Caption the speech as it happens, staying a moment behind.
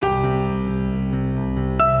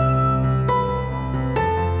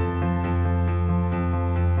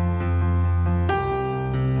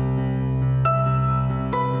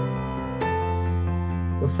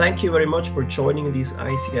thank you very much for joining this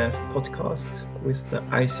ICF podcast with the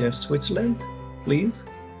ICF Switzerland.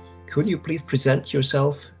 Could you please present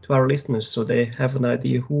yourself to our listeners so they have an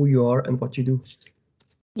idea who you are and what you do?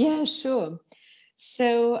 Yeah, sure.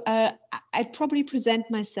 So I'd probably present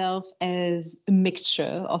myself as a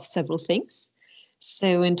mixture of several things.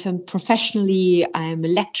 So in terms professionally, I'm a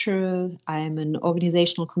lecturer, I'm an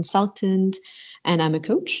organizational consultant, and I'm a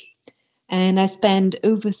coach. And I spent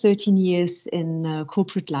over 13 years in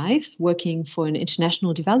corporate life working for an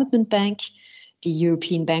international development bank, the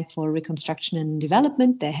European Bank for Reconstruction and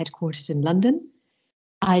Development. They're headquartered in London.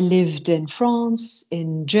 I lived in France,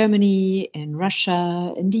 in Germany, in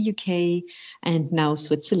Russia, in the UK, and now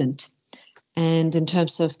Switzerland. And in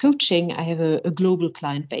terms of coaching, I have a global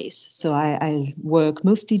client base. So I work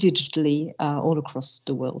mostly digitally all across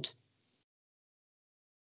the world.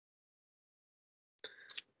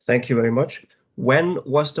 Thank you very much. When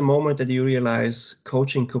was the moment that you realized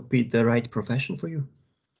coaching could be the right profession for you?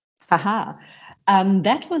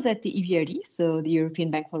 That was at the EBRD, so the European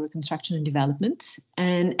Bank for Reconstruction and Development.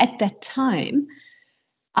 And at that time,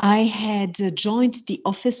 I had joined the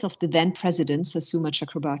office of the then president, Suma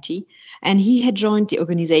Chakrabarti, and he had joined the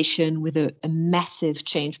organization with a massive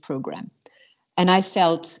change program. And I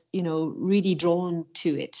felt, really drawn to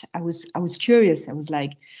it. I was curious. I was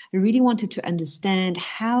like, I really wanted to understand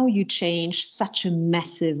how you change such a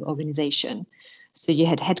massive organization. So you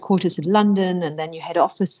had headquarters in London, and then you had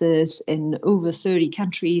offices in over 30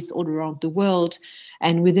 countries all around the world.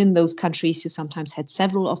 And within those countries, you sometimes had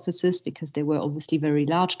several offices because they were obviously very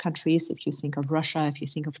large countries. If you think of Russia, if you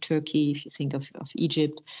think of Turkey, if you think of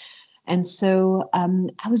Egypt. And so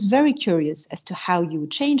I was very curious as to how you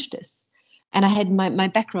would change this. And I had my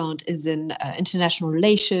background is in international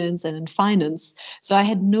relations and in finance. So I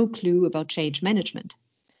had no clue about change management.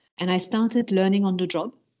 And I started learning on the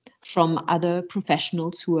job from other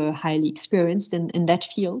professionals who were highly experienced in that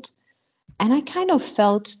field. And I kind of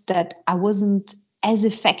felt that I wasn't as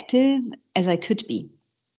effective as I could be.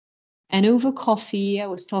 And over coffee, I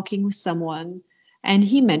was talking with someone and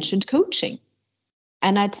he mentioned coaching.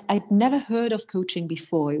 And I'd never heard of coaching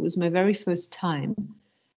before. It was my very first time.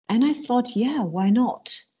 And I thought, yeah, why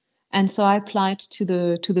not? And so I applied to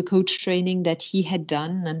the coach training that he had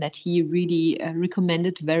done and that he really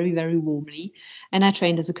recommended very, very warmly. And I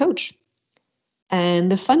trained as a coach.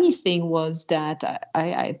 And the funny thing was that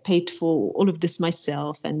I paid for all of this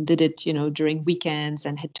myself and did it, during weekends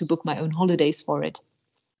and had to book my own holidays for it.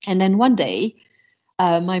 And then one day,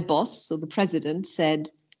 my boss, so the president, said,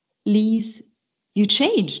 Lise, you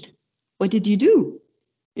changed. What did you do?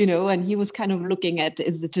 And he was kind of looking at,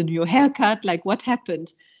 is it a new haircut? Like, what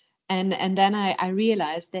happened? And then I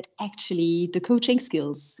realized that actually the coaching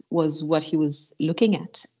skills was what he was looking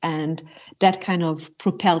at. And that kind of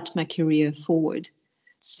propelled my career forward.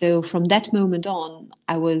 So from that moment on,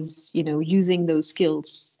 I was, using those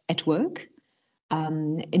skills at work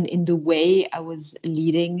in the way I was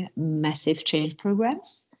leading massive change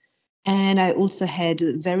programs. And I also had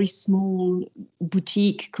a very small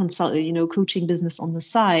boutique coaching business on the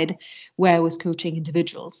side where I was coaching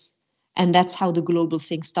individuals. And that's how the global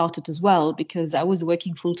thing started as well, because I was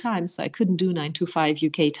working full time, so I couldn't do 9 to 5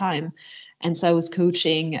 UK time. And so I was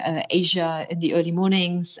coaching Asia in the early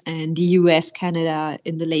mornings and the US, Canada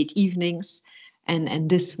in the late evenings. And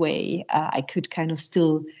this way I could kind of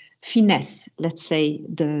still finesse, let's say,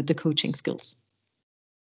 the coaching skills.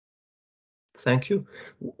 Thank you.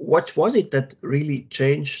 What was it that really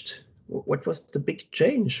changed? What was the big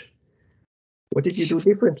change? What did you do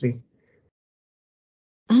differently?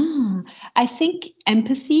 I think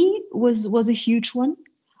empathy was a huge one.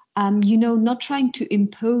 Not trying to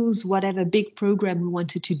impose whatever big program we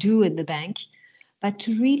wanted to do in the bank, but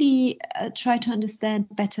to really try to understand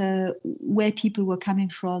better where people were coming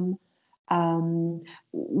from,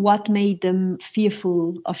 what made them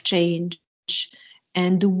fearful of change,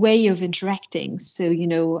 and the way of interacting. So,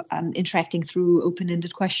 interacting through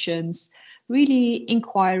open-ended questions, really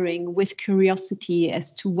inquiring with curiosity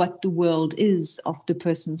as to what the world is of the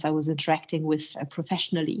persons I was interacting with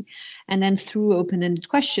professionally. And then through open-ended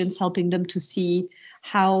questions, helping them to see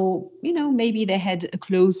how, maybe they had a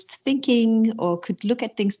closed thinking or could look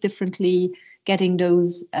at things differently, getting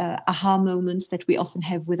those aha moments that we often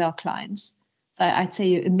have with our clients. So I'd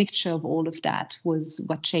say a mixture of all of that was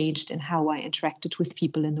what changed in how I interacted with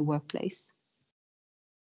people in the workplace.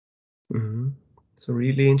 Mm-hmm. So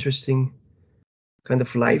really interesting, kind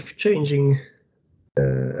of life-changing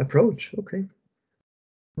approach. Okay.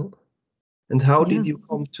 And how did you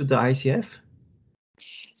come to the ICF?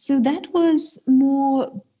 So that was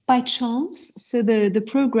more by chance. So the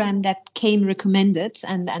program that came recommended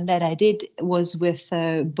and that I did was with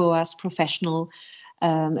BOAS Professional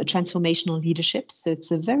Transformational Leadership. So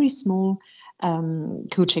it's a very small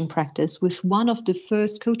coaching practice with one of the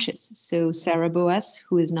first coaches. So Sarah Boas,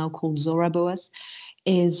 who is now called Zora Boas,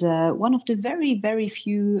 is one of the very, very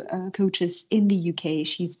few coaches in the UK.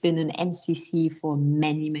 She's been an MCC for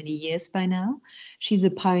many, many years by now. She's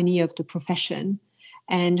a pioneer of the profession.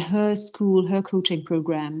 And her school, her coaching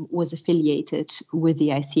program was affiliated with the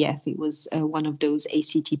ICF. It was one of those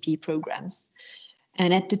ACTP programs.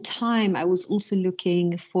 And at the time, I was also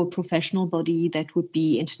looking for a professional body that would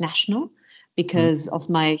be international. Because of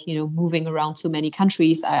my, moving around so many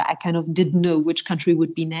countries, I kind of didn't know which country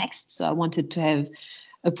would be next. So I wanted to have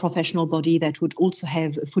a professional body that would also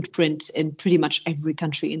have a footprint in pretty much every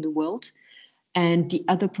country in the world. And the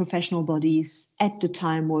other professional bodies at the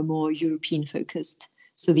time were more European focused.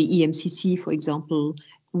 So the EMCC, for example,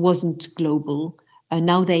 wasn't global.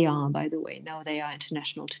 Now they are, by the way. Now they are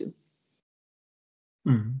international too.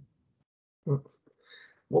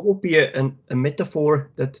 What would be a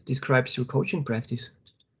metaphor that describes your coaching practice?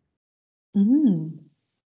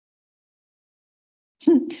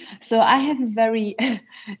 So I have a very,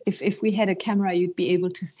 if we had a camera, you'd be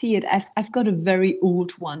able to see it. I've got a very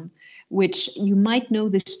old one, which you might know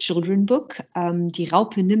this children book. Die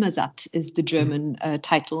Raupe Nimmersatt is the German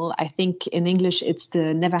title. I think in English it's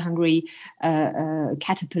the Never Hungry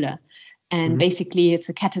Caterpillar. And basically it's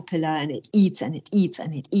a caterpillar and it eats and it eats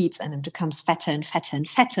and it eats and it becomes fatter and fatter and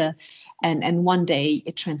fatter. And one day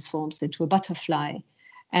it transforms into a butterfly.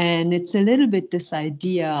 And it's a little bit this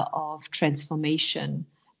idea of transformation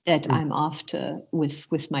that I'm after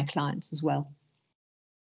with my clients as well.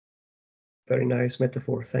 Very nice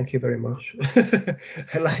metaphor. Thank you very much.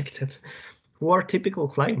 I liked it. Who are typical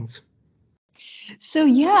clients? So,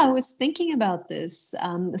 I was thinking about this,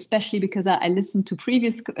 especially because I listened to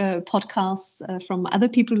previous podcasts from other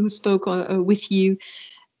people who spoke with you.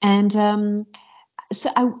 And so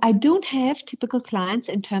I don't have typical clients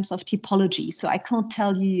in terms of typology. So I can't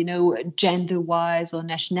tell you, gender-wise or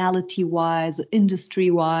nationality-wise, or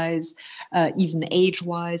industry-wise, even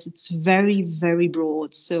age-wise. It's very, very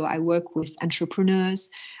broad. So I work with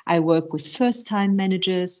entrepreneurs. I work with first-time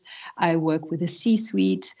managers. I work with a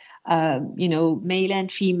C-suite, male and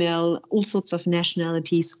female, all sorts of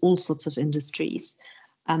nationalities, all sorts of industries.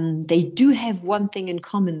 They do have one thing in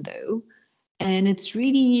common, though. And it's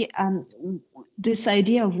really this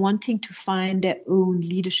idea of wanting to find their own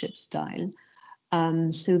leadership style.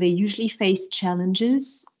 So they usually face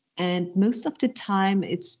challenges. And most of the time,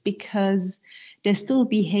 it's because they're still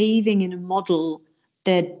behaving in a model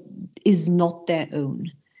that is not their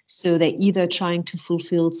own. So they're either trying to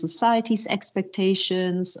fulfill society's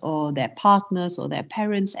expectations or their partners or their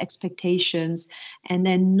parents' expectations, and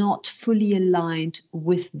they're not fully aligned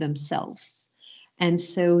with themselves. And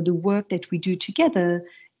so the work that we do together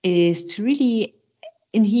is to really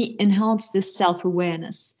enhance this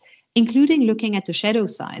self-awareness, including looking at the shadow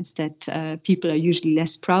sides that people are usually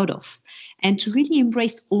less proud of, and to really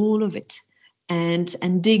embrace all of it and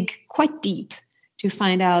dig quite deep to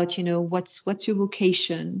find out, what's your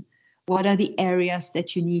vocation, what are the areas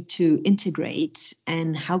that you need to integrate,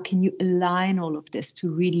 and how can you align all of this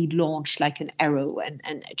to really launch like an arrow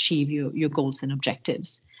and achieve your goals and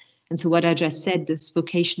objectives. And so what I just said, this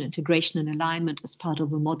vocation, integration, and alignment is part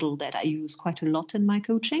of a model that I use quite a lot in my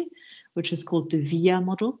coaching, which is called the VIA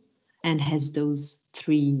model and has those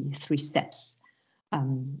three steps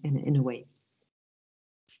in a way.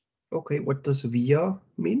 Okay, what does VIA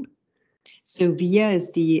mean? So VIA is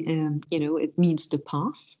it means the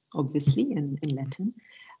path, obviously, in Latin,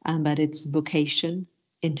 but it's vocation,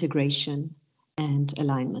 integration, and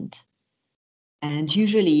alignment. And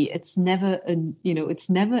usually it's never a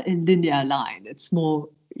linear line. It's more,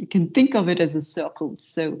 you can think of it as a circle.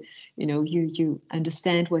 So, you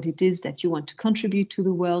understand what it is that you want to contribute to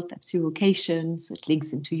the world. That's your vocation. So it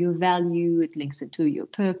links into your value. It links into your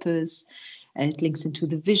purpose. It links into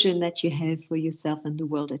the vision that you have for yourself and the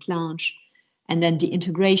world at large. And then the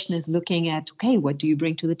integration is looking at, okay, what do you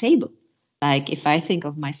bring to the table? Like if I think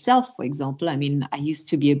of myself, for example, I used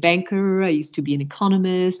to be a banker, I used to be an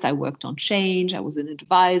economist, I worked on change, I was an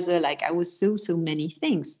advisor, like I was so many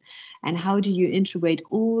things. And how do you integrate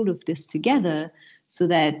all of this together so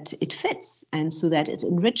that it fits and so that it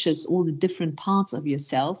enriches all the different parts of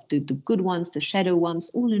yourself, the good ones, the shadow ones,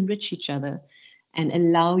 all enrich each other and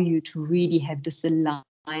allow you to really have this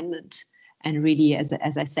alignment. And really, as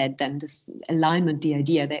I said, then this alignment, the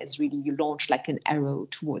idea there is really you launch like an arrow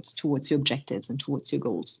towards your objectives and towards your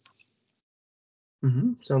goals.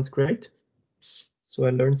 Sounds great. So I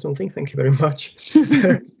learned something. Thank you very much.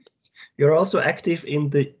 You're also active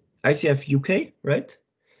in the ICF UK, right?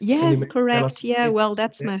 Yes, Tell us correct. a Yeah, bit? well,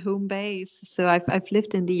 that's Yeah. my home base. So I've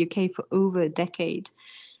lived in the UK for over a decade,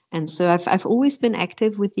 and so I've always been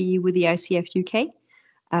active with the ICF UK.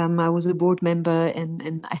 I was a board member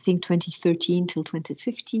in I think 2013 till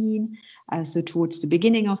 2015, so towards the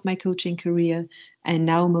beginning of my coaching career. And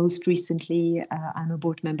now, most recently, I'm a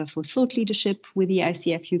board member for Thought Leadership with the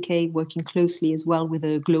ICF UK, working closely as well with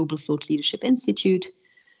the Global Thought Leadership Institute.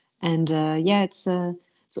 And yeah, it's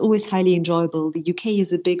always highly enjoyable. The UK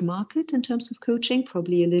is a big market in terms of coaching,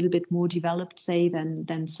 probably a little bit more developed, say,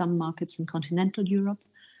 than some markets in continental Europe.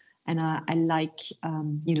 And I like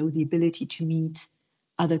the ability to meet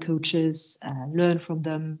other coaches, learn from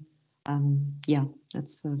them. Yeah,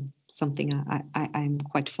 that's something I'm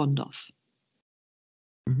quite fond of.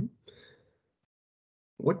 Mhm.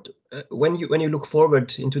 What when you look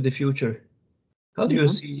forward into the future, how do you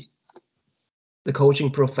Yeah. see the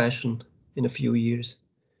coaching profession in a few years?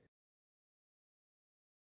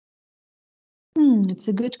 It's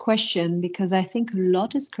a good question because I think a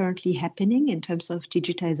lot is currently happening in terms of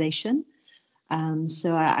digitization.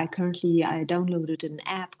 So I currently I downloaded an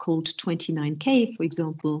app called 29K, for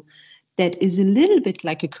example, that is a little bit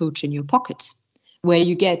like a coach in your pocket, where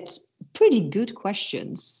you get pretty good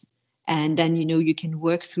questions, and then you can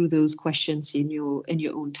work through those questions in your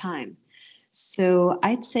own time. So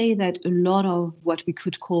I'd say that a lot of what we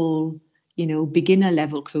could call beginner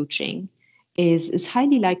level coaching is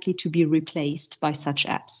highly likely to be replaced by such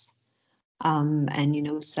apps,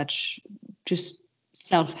 and such just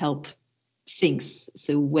self-help things.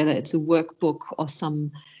 So whether it's a workbook or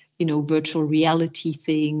some virtual reality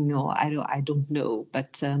thing, or I don't know,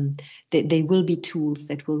 but they will be tools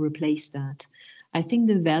that will replace that. I think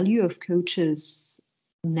the value of coaches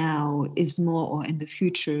now is more, or in the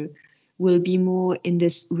future will be more in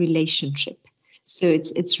this relationship. So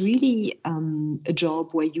it's really a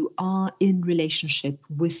job where you are in relationship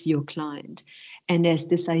with your client. And there's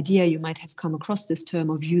this idea, you might have come across this term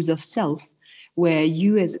of use of self, where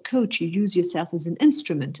you as a coach, you use yourself as an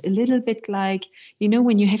instrument, a little bit like,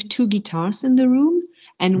 when you have two guitars in the room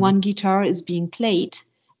and Mhm. one guitar is being played,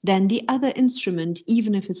 then the other instrument,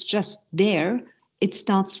 even if it's just there, it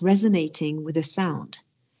starts resonating with a sound.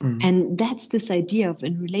 Mhm. And that's this idea of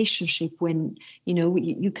in relationship when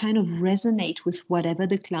you kind of resonate with whatever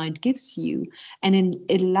the client gives you, and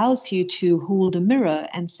it allows you to hold a mirror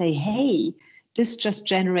and say, hey, this just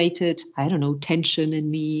generated, I don't know, tension in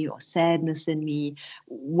me or sadness in me.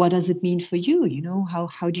 What does it mean for you?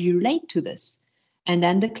 How do you relate to this? And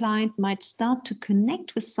then the client might start to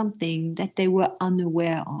connect with something that they were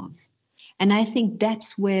unaware of. And I think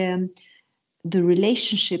that's where the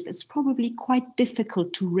relationship is probably quite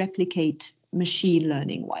difficult to replicate machine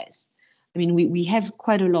learning wise. I mean, we have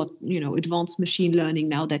quite a lot, advanced machine learning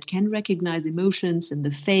now that can recognize emotions in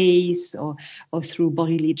the face or through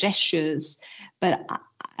bodily gestures. But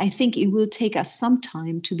I think it will take us some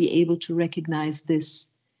time to be able to recognize this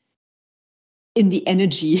in the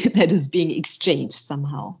energy that is being exchanged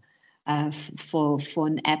somehow. For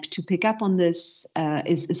an app to pick up on this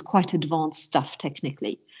is quite advanced stuff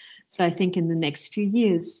technically. So I think in the next few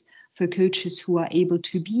years, for coaches who are able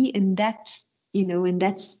to be in that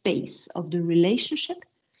space of the relationship,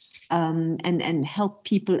 and help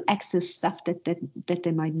people access stuff that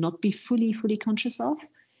they might not be fully conscious of,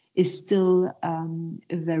 is still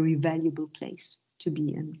a very valuable place to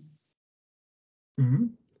be in.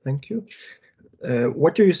 Mhm. Thank you.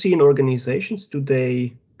 What do you see in organizations? Do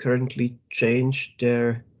they currently change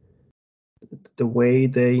the way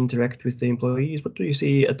they interact with the employees? What do you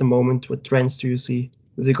see at the moment? What trends do you see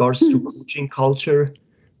with regards to coaching culture,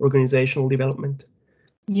 organizational development?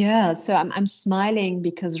 Yeah, so I'm smiling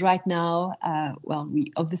because right now, well,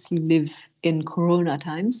 we obviously live in Corona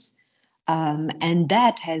times, and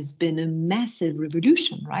that has been a massive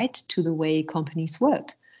revolution, right, to the way companies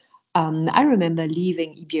work. I remember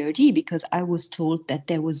leaving EBRD because I was told that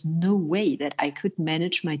there was no way that I could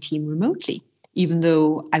manage my team remotely, even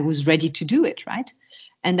though I was ready to do it, right?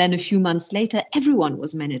 And then a few months later, everyone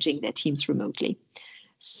was managing their teams remotely.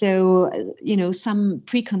 So, some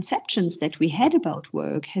preconceptions that we had about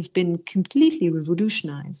work have been completely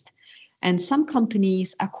revolutionized. And some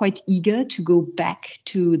companies are quite eager to go back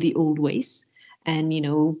to the old ways and,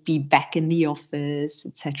 be back in the office,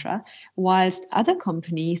 etc. Whilst other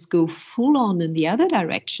companies go full on in the other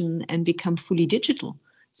direction and become fully digital.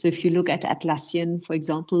 So if you look at Atlassian, for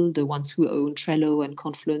example, the ones who own Trello and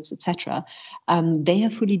Confluence, etc., they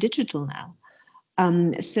are fully digital now.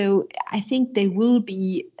 So I think there will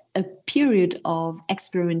be a period of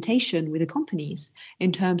experimentation with the companies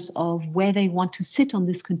in terms of where they want to sit on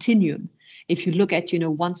this continuum, if you look at,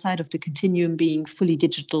 one side of the continuum being fully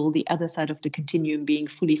digital, the other side of the continuum being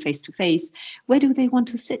fully face-to-face, where do they want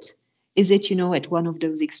to sit? Is it, at one of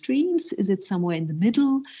those extremes? Is it somewhere in the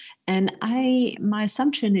middle? And my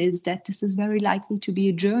assumption is that this is very likely to be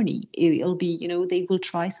a journey. It'll be, they will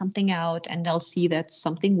try something out and they'll see that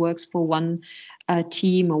something works for one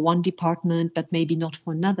team or one department, but maybe not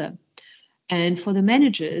for another. And for the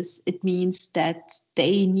managers, it means that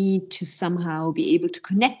they need to somehow be able to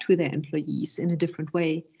connect with their employees in a different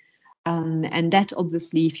way. And that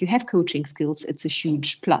obviously, if you have coaching skills, it's a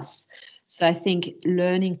huge plus. So I think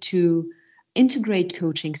learning to integrate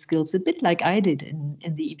coaching skills, a bit like I did in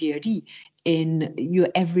the EBRD, in your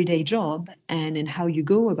everyday job and in how you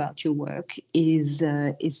go about your work is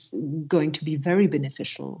going to be very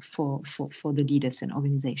beneficial for the leaders in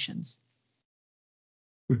organizations.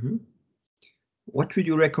 Mm-hmm. What would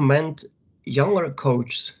you recommend younger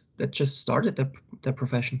coaches that just started their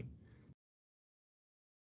profession?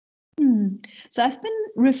 So I've been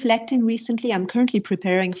reflecting recently. I'm currently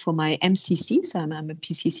preparing for my MCC. So I'm a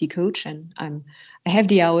PCC coach, and I have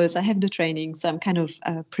the hours, I have the training. So I'm kind of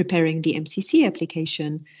preparing the MCC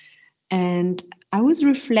application. And I was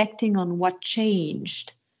reflecting on what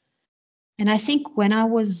changed. And I think when I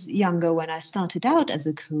was younger, when I started out as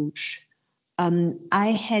a coach,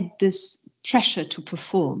 I had this pressure to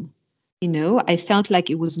perform. I felt like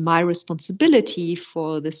it was my responsibility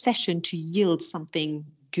for the session to yield something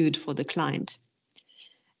good for the client.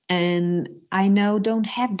 And I now don't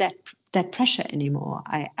have that pressure anymore.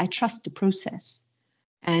 I trust the process.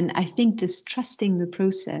 And I think this trusting the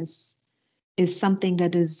process is something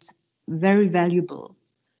that is very valuable.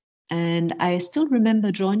 And I still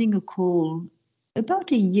remember joining a call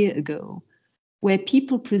about a year ago where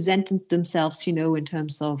people presented themselves, in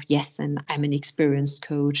terms of, yes, and I'm an experienced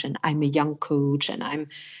coach and I'm a young coach and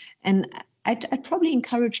I'd probably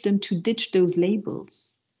encourage them to ditch those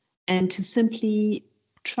labels and to simply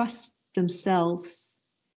trust themselves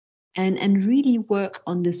and really work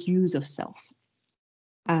on this use of self.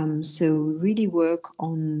 So really work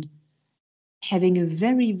on having a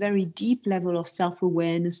very, very deep level of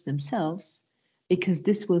self-awareness themselves, because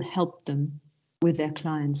this will help them with their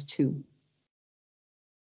clients too.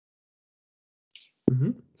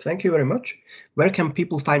 Mm-hmm. Thank you very much. Where can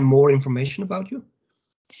people find more information about you?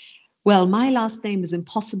 Well, my last name is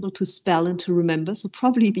impossible to spell and to remember, so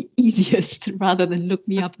probably the easiest, rather than look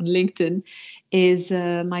me up on LinkedIn, is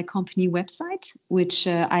my company website, which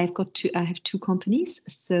I have two companies.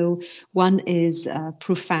 So one is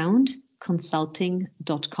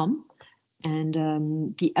profoundconsulting.com, and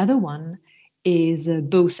the other one is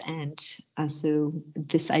both and. So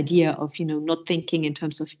this idea of, not thinking in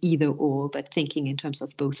terms of either or, but thinking in terms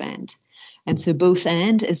of both and. And so both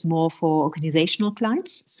and is more for organizational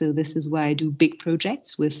clients. So this is where I do big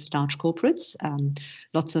projects with large corporates,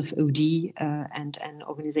 lots of OD and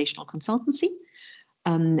organizational consultancy.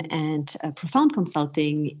 And Profound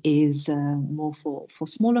Consulting is more for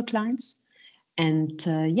smaller clients. And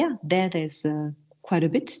there's quite a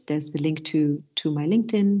bit. There's the link to my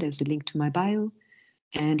LinkedIn. There's the link to my bio.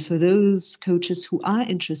 And for those coaches who are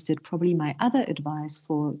interested, probably my other advice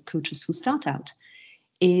for coaches who start out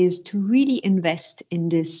is to really invest in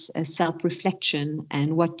this self-reflection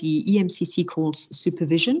and what the EMCC calls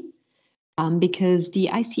supervision, because the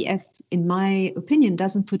ICF, in my opinion,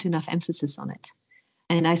 doesn't put enough emphasis on it.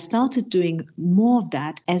 And I started doing more of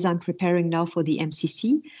that as I'm preparing now for the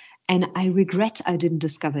MCC, and I regret I didn't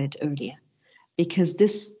discover it earlier, because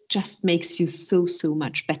this just makes you so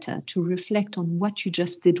much better to reflect on what you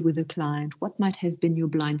just did with a client. What might have been your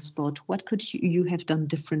blind spot? What could you have done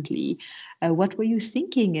differently? What were you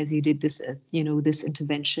thinking as you did this, this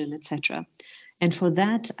intervention, etc. And for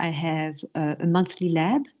that, I have a monthly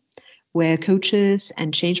lab where coaches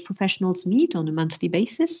and change professionals meet on a monthly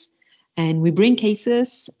basis. And we bring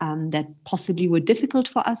cases that possibly were difficult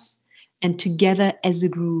for us. And together as a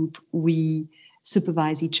group, we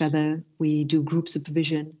supervise each other, we do group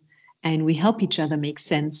supervision, and we help each other make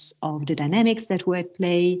sense of the dynamics that were at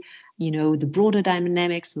play, the broader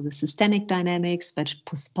dynamics or the systemic dynamics, but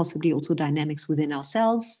possibly also dynamics within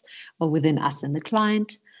ourselves or within us and the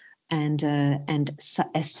client, and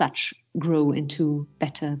as such grow into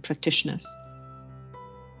better practitioners.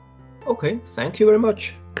 Okay, thank you very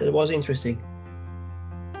much. It was interesting.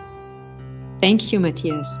 Thank you,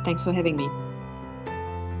 Matthias. Thanks for having me.